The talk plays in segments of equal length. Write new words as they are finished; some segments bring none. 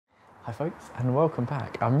Hi folks, and welcome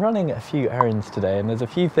back. I'm running a few errands today and there's a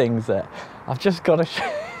few things that I've just got to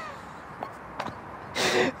show.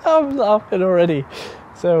 I'm laughing already.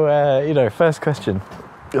 So, first question.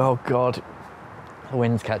 Oh God, the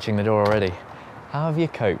wind's catching the door already. How have you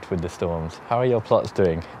coped with the storms? How are your plots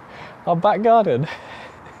doing? Our back garden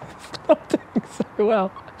is not doing so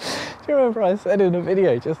well. Do you remember I said in a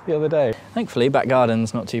video just the other day? Thankfully, back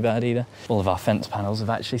garden's not too bad either. All of our fence panels have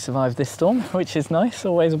actually survived this storm, which is nice,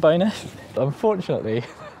 always a bonus. Unfortunately,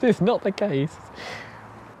 this is not the case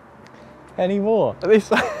anymore. This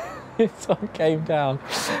one came down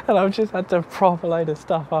and I've just had to prop a load of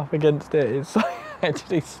stuff up against it. It's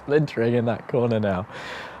actually splintering in that corner now.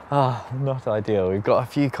 Not ideal. We've got a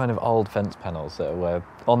few kind of old fence panels that were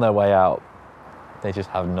on their way out. They just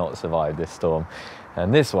have not survived this storm.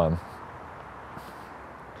 And this one,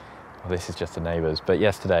 well, this is just the neighbours, but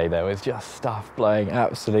yesterday there was just stuff blowing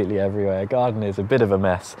absolutely everywhere. Garden is a bit of a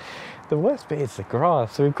mess. The worst bit is the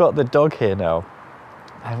grass. So we've got the dog here now,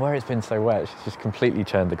 and where it's been so wet, she's just completely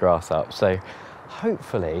churned the grass up. So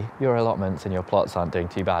hopefully your allotments and your plots aren't doing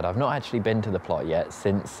too bad. I've not actually been to the plot yet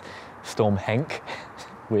since Storm Henk,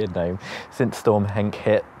 weird name, since Storm Henk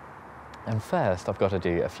hit. And first I've got to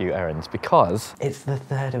do a few errands because it's the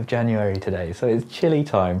 3rd of January today, so it's chili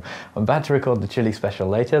time. I'm about to record the chili special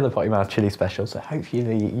later, the Potty Mouth chili special, so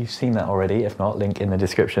hopefully you've seen that already. If not, link in the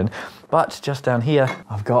description. But just down here,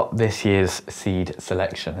 I've got this year's seed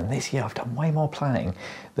selection, and this year I've done way more planning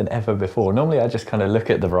than ever before. Normally I just kind of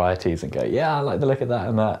look at the varieties and go, yeah, I like the look of that,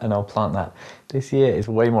 and I'll plant that. This year is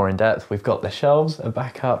way more in depth. We've got the shelves are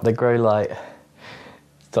back up, the grow light.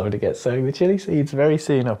 Time to get sowing the chili seeds very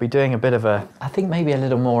soon. I'll be doing a bit of I think maybe a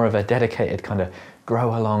little more of a dedicated kind of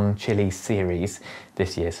grow along chili series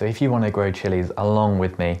this year. So if you want to grow chilies along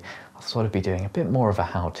with me, I'll sort of be doing a bit more of a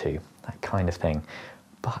how-to, that kind of thing.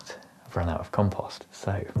 But I've run out of compost.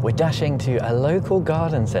 So we're dashing to a local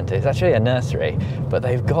garden centre. It's actually a nursery, but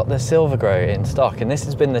they've got the Sylvagrow in stock. And this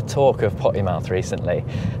has been the talk of Potty Mouth recently.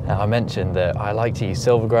 I mentioned that I like to use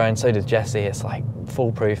Sylvagrow, and so does Jessie. It's like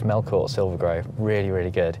foolproof Melcourt Sylvagrow, really,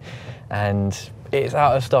 really good. And it's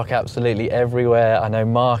out of stock absolutely everywhere. I know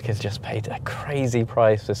Mark has just paid a crazy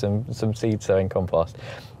price for some seed sowing compost.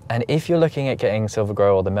 And if you're looking at getting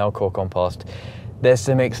Sylvagrow or the Melcourt compost, there's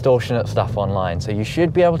some extortionate stuff online. So you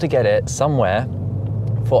should be able to get it somewhere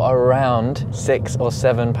for around £6 or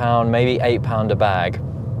 £7, maybe £8 a bag.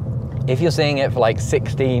 If you're seeing it for like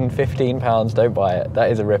 16, 15 pounds, don't buy it. That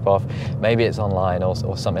is a rip-off. Maybe it's online or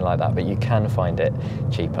something like that, but you can find it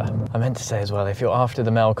cheaper. I meant to say as well, if you're after the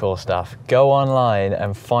Melcourt stuff, go online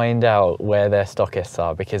and find out where their stockists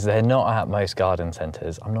are, because they're not at most garden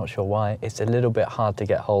centres. I'm not sure why. It's a little bit hard to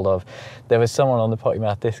get hold of. There was someone on the Potty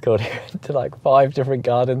Mouth Discord who went to like 5 different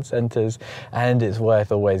garden centres, and it's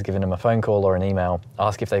worth always giving them a phone call or an email.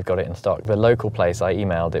 Ask if they've got it in stock. The local place I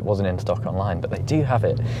emailed, it wasn't in stock online, but they do have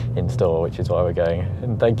it in store, which is why we're going.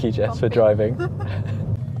 And thank you, Jess, for driving.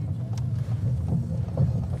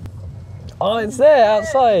 Oh, it's there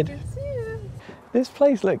outside. This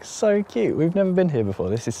place looks so cute. We've never been here before.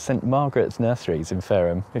 This is St Margaret's Nurseries in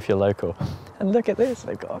Fareham, if you're local. And look at this,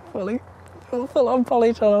 they've got a full-on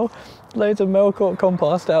polytunnel, loads of Melcourt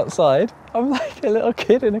compost outside. I'm like a little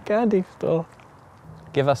kid in a candy store.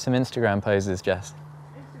 Give us some Instagram poses, Jess.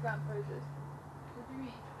 Instagram poses? What do you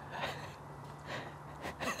mean?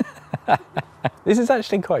 This is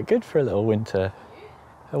actually quite good for a little winter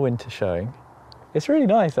showing. It's really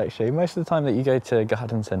nice actually. Most of the time that you go to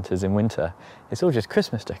garden centres in winter, it's all just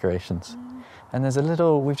Christmas decorations. And there's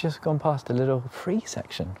we've just gone past a little free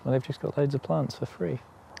section where they've just got loads of plants for free.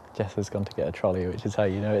 Jess has gone to get a trolley, which is how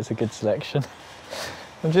you know it's a good selection.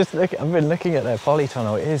 I've been looking at their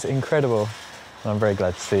polytunnel. It is incredible. And I'm very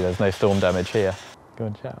glad to see there's no storm damage here. Go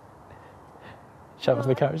and shout. Shout for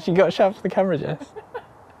the camera. You got to shout for the camera, Jess.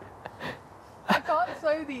 I can't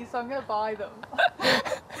sow these, so I'm going to buy them.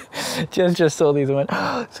 Jess just saw these and went,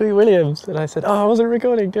 oh, Sweet Williams. And I said, oh, I wasn't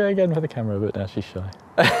recording, do it again for the camera, but now she's shy.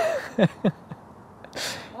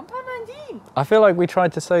 £1.19. I feel like we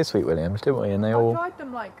tried to sow Sweet Williams, didn't we? And I tried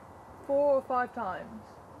them like 4 or 5 times,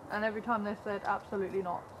 and every time they said absolutely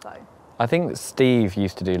not, so. I think Steve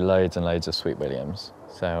used to do loads and loads of Sweet Williams.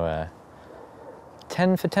 So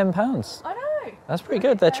 10 for £10. I know. That's pretty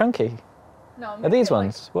good, they're chunky. No, are these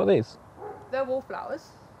ones? What are these? They're wallflowers.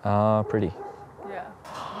 Ah, pretty. Yeah.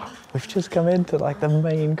 We've just come into like the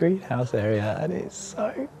main greenhouse area and it's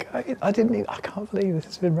so good. I can't believe this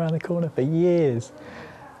has been around the corner for years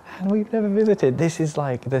and we've never visited. This is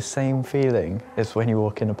like the same feeling as when you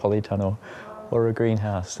walk in a polytunnel or a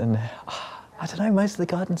greenhouse. And I don't know, most of the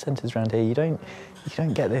garden centres around here, you don't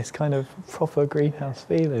get this kind of proper greenhouse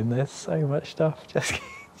feeling. There's so much stuff just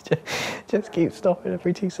just keep stopping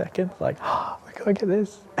every 2 seconds, like, oh, we gotta get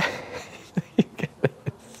this. Get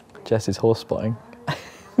this. Jess is horse spotting.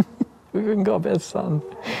 We've even got a bit of sun.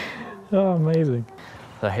 Oh, amazing.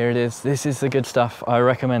 So here it is. This is the good stuff. I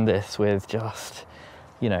recommend this with just,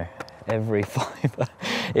 you know, every fibre.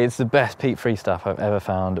 It's the best peat-free stuff I've ever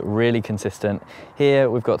found. Really consistent. Here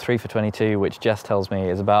we've got 3 for $22, which Jess tells me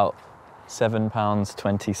is about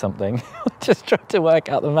 £7.20 something. Just tried to work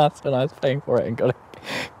out the maths when I was paying for it and got it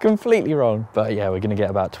completely wrong. But yeah, we're going to get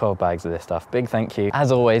about 12 bags of this stuff. Big thank you,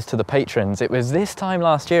 as always, to the patrons. It was this time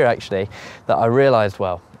last year, actually, that I realised,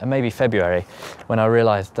 well, and maybe February, when I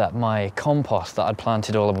realised that my compost that I'd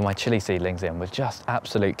planted all of my chilli seedlings in was just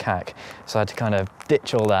absolute cack. So I had to kind of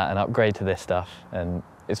ditch all that and upgrade to this stuff. And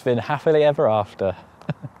it's been happily ever after.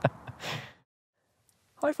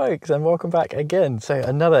 Hi folks, and welcome back again. So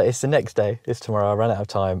it's the next day, it's tomorrow, I ran out of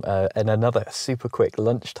time, and another super quick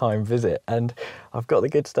lunchtime visit, and I've got the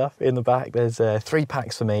good stuff in the back. There's 3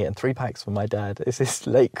 packs for me and 3 packs for my dad. This is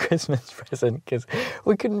late Christmas present because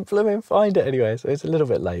we couldn't find it anyway, so it's a little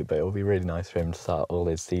bit late, but it'll be really nice for him to start all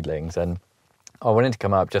his seedlings. And I wanted to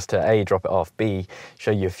come up just to A, drop it off, B,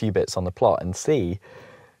 show you a few bits on the plot, and C,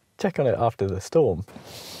 check on it after the storm.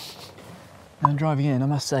 And driving in, I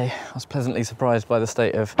must say, I was pleasantly surprised by the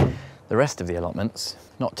state of the rest of the allotments.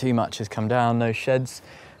 Not too much has come down, no sheds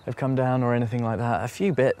have come down or anything like that. A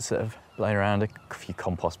few bits that have blown around, a few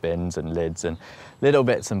compost bins and lids and little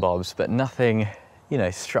bits and bobs, but nothing, you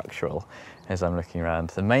know, structural as I'm looking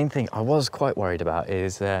around. The main thing I was quite worried about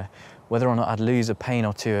is whether or not I'd lose a pane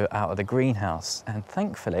or two out of the greenhouse. And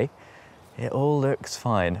thankfully, it all looks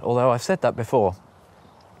fine. Although I've said that before.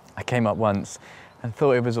 I came up once and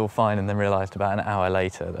thought it was all fine, and then realised about an hour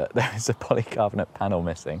later that there was a polycarbonate panel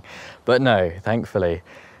missing. But no, thankfully,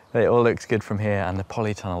 it all looks good from here, and the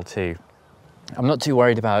polytunnel too. I'm not too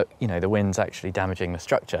worried about, you know, the winds actually damaging the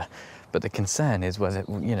structure, but the concern is whether,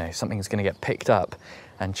 you know, something's going to get picked up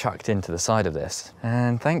and chucked into the side of this.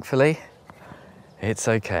 And thankfully, it's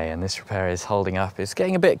okay, and this repair is holding up. It's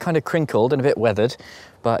getting a bit kind of crinkled and a bit weathered,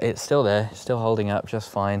 but it's still there, still holding up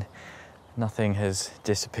just fine. Nothing has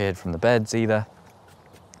disappeared from the beds either.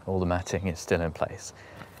 All the matting is still in place.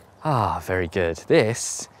 Ah, very good.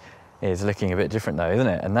 This is looking a bit different though, isn't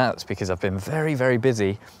it? And that's because I've been very, very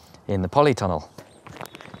busy in the polytunnel.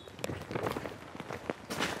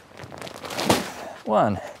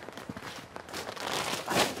 1,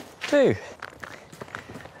 2,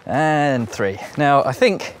 and 3. Now, I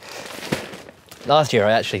think last year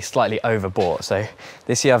I actually slightly overbought, so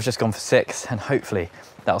this year I've just gone for 6, and hopefully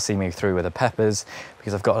that'll see me through with the peppers,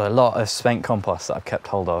 because I've got a lot of spent compost that I've kept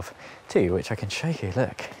hold of too, which I can show you.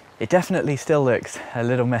 Look, it definitely still looks a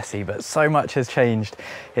little messy, but so much has changed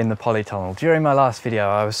in the polytunnel. During my last video,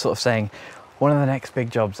 I was sort of saying one of the next big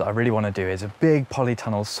jobs that I really want to do is a big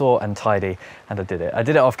polytunnel, sort and tidy, and I did it. I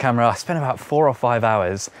did it off camera. I spent about 4 or 5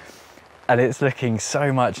 hours, and it's looking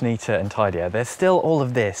so much neater and tidier. There's still all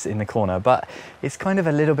of this in the corner, but it's kind of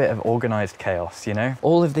a little bit of organised chaos, you know?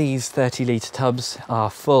 All of these 30-litre tubs are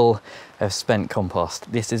full of spent compost.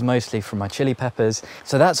 This is mostly from my chili peppers,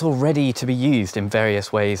 so that's all ready to be used in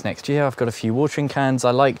various ways next year. I've got a few watering cans.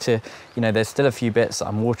 I like to, you know, there's still a few bits that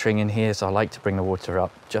I'm watering in here, so I like to bring the water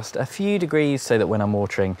up just a few degrees so that when I'm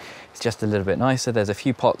watering, it's just a little bit nicer. There's a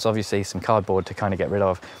few pots, obviously, some cardboard to kind of get rid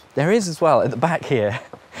of. There is as well, at the back here,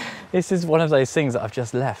 this is one of those things that I've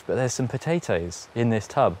just left, but there's some potatoes in this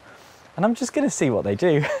tub, and I'm just gonna see what they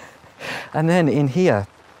do. And then in here,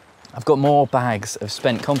 I've got more bags of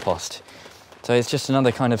spent compost. So it's just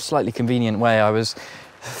another kind of slightly convenient way. I was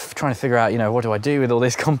trying to figure out, you know, what do I do with all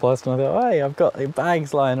this compost? And I thought, hey, I've got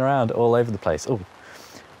bags lying around all over the place. Oh,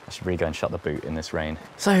 I should really go and shut the boot in this rain.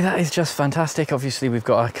 So that is just fantastic. Obviously, we've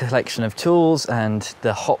got a collection of tools and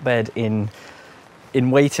the hotbed in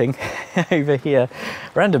waiting over here.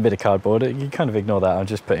 Random bit of cardboard, you kind of ignore that. I'm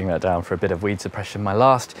just putting that down for a bit of weed suppression. My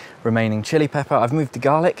last remaining chili pepper. I've moved the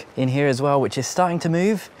garlic in here as well, which is starting to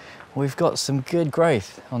move. We've got some good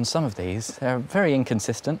growth on some of these. They're very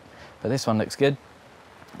inconsistent, but this one looks good.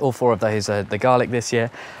 All 4 of those are the garlic this year.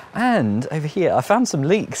 And over here, I found some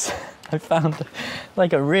leeks. I found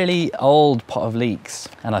like a really old pot of leeks,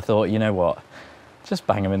 and I thought, you know what? Just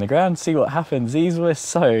bang them in the ground, see what happens. These were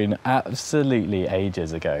sown absolutely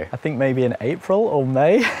ages ago. I think maybe in April or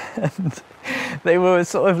May. And they were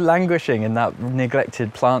sort of languishing in that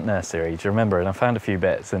neglected plant nursery, do you remember? And I found a few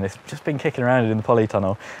bits, and it's just been kicking around in the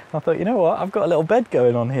polytunnel. I thought, you know what? I've got a little bed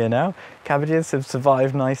going on here now. Cabbages have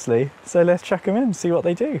survived nicely, so let's chuck them in, see what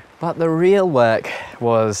they do. But the real work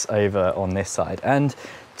was over on this side. And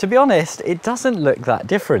to be honest, it doesn't look that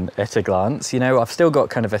different at a glance. You know, I've still got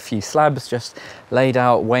kind of a few slabs just laid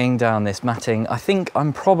out, weighing down this matting. I think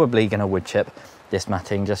I'm probably going to wood chip this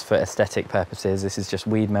matting just for aesthetic purposes. This is just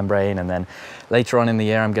weed membrane, and then later on in the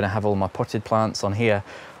year I'm going to have all my potted plants on here.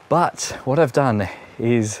 But what I've done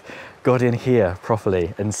is got in here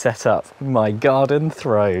properly and set up my garden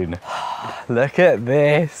throne. Look at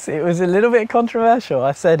this. It was a little bit controversial.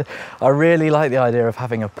 I said I really like the idea of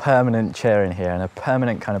having a permanent chair in here and a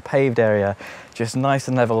permanent kind of paved area, just nice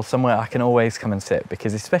and level, somewhere I can always come and sit,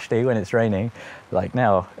 because especially when it's raining like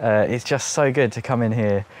now, it's just so good to come in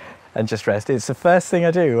here and just rest. It's the first thing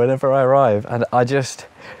I do whenever I arrive, and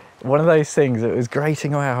one of those things that was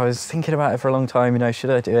grating away. I was thinking about it for a long time, you know, should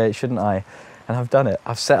I do it, shouldn't I? And I've done it.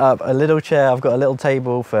 I've set up a little chair, I've got a little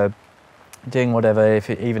table for doing whatever,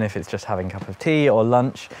 even if it's just having a cup of tea or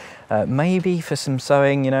lunch, maybe for some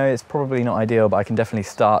sewing. You know, it's probably not ideal, but I can definitely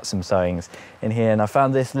start some sewings in here. And I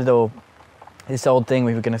found this old thing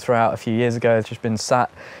we were going to throw out a few years ago. It's just been sat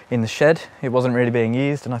in the shed. It wasn't really being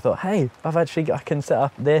used, and I thought, hey, I can set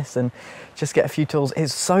up this and just get a few tools.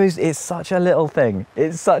 It's such a little thing.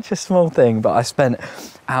 It's such a small thing, but I spent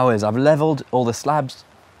hours. I've leveled all the slabs.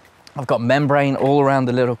 I've got membrane all around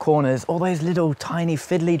the little corners, all those little tiny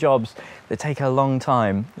fiddly jobs that take a long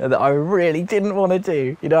time that I really didn't want to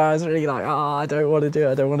do. You know, I was really like, I don't want to do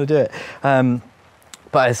it.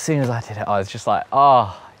 But as soon as I did it, I was just like,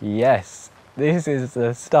 yes, this is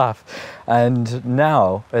the stuff. And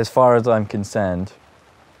now, as far as I'm concerned,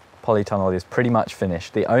 Polytunnel is pretty much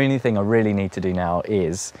finished. The only thing I really need to do now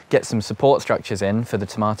is get some support structures in for the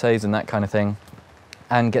tomatoes and that kind of thing,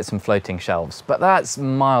 and get some floating shelves. But that's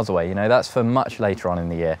miles away, you know, that's for much later on in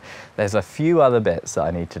the year. There's a few other bits that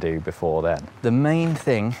I need to do before then. The main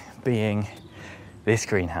thing being this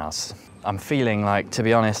greenhouse. I'm feeling like, to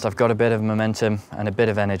be honest, I've got a bit of momentum and a bit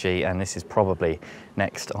of energy, and this is probably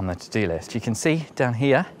next on the to-do list. You can see down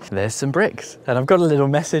here, there's some bricks, and I've got a little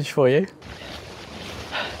message for you.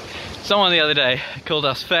 Someone the other day called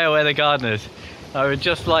us fair weather gardeners. I would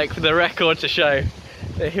just like for the record to show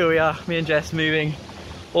that here we are, me and Jess, moving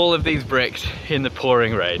all of these bricks in the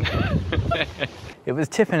pouring rain. It was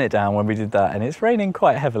tipping it down when we did that, and it's raining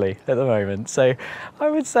quite heavily at the moment. So I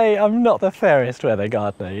would say I'm not the fairest weather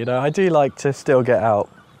gardener. You know, I do like to still get out,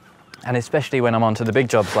 and especially when I'm onto the big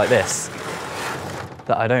jobs like this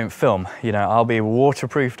that I don't film, you know, I'll be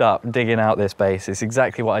waterproofed up digging out this base. It's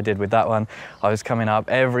exactly what I did with that one. I was coming up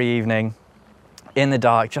every evening in the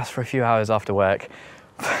dark just for a few hours after work,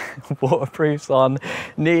 waterproofs on,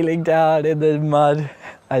 kneeling down in the mud.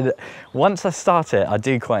 And once I start it, I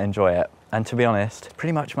do quite enjoy it. And to be honest,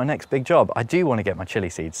 pretty much my next big job, I do want to get my chili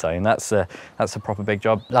seeds sown. That's a proper big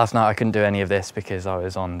job. Last night I couldn't do any of this because I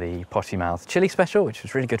was on the Potty Mouth chili special, which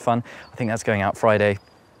was really good fun. I think that's going out Friday.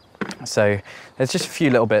 So there's just a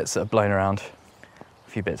few little bits that have blown around, a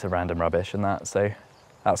few bits of random rubbish and that. So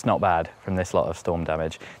that's not bad from this lot of storm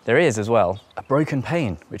damage. There is as well a broken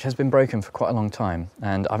pane, which has been broken for quite a long time.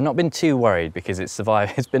 And I've not been too worried because it's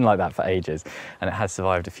survived. It's been like that for ages, and it has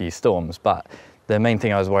survived a few storms. But the main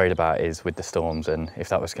thing I was worried about is with the storms and if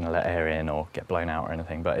that was going to let air in or get blown out or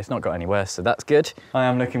anything, but it's not got any worse, so that's good. I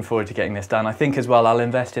am looking forward to getting this done. I think as well I'll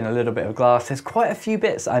invest in a little bit of glass. There's quite a few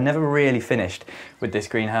bits I never really finished with this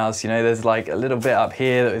greenhouse. You know, there's like a little bit up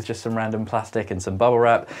here that was just some random plastic and some bubble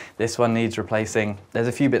wrap. This one needs replacing. There's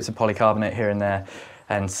a few bits of polycarbonate here and there,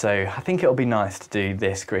 and so I think it'll be nice to do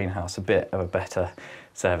this greenhouse a bit of a better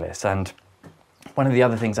service. And one of the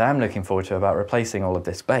other things I am looking forward to about replacing all of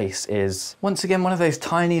this base is, once again, one of those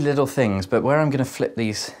tiny little things, but where I'm going to flip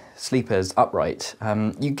these sleepers upright,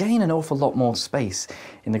 you gain an awful lot more space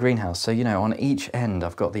in the greenhouse. So, you know, on each end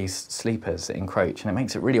I've got these sleepers that encroach, and it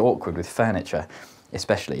makes it really awkward with furniture,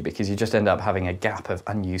 especially because you just end up having a gap of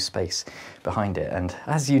unused space behind it. And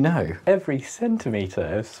as you know, every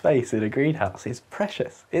centimetre of space in a greenhouse is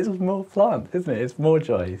precious. It's more plants, isn't it? It's more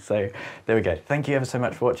joy. So there we go. Thank you ever so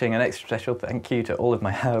much for watching. An extra special thank you to all of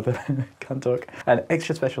my herb, can't talk. An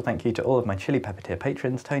extra special thank you to all of my chili pepper tier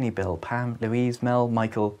patrons: Tony, Bill, Pam, Louise, Mel,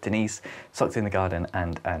 Michael, Denise, Socks in the Garden,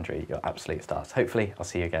 and Andrew. You're absolute stars. Hopefully I'll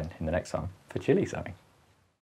see you again in the next one for chili sowing.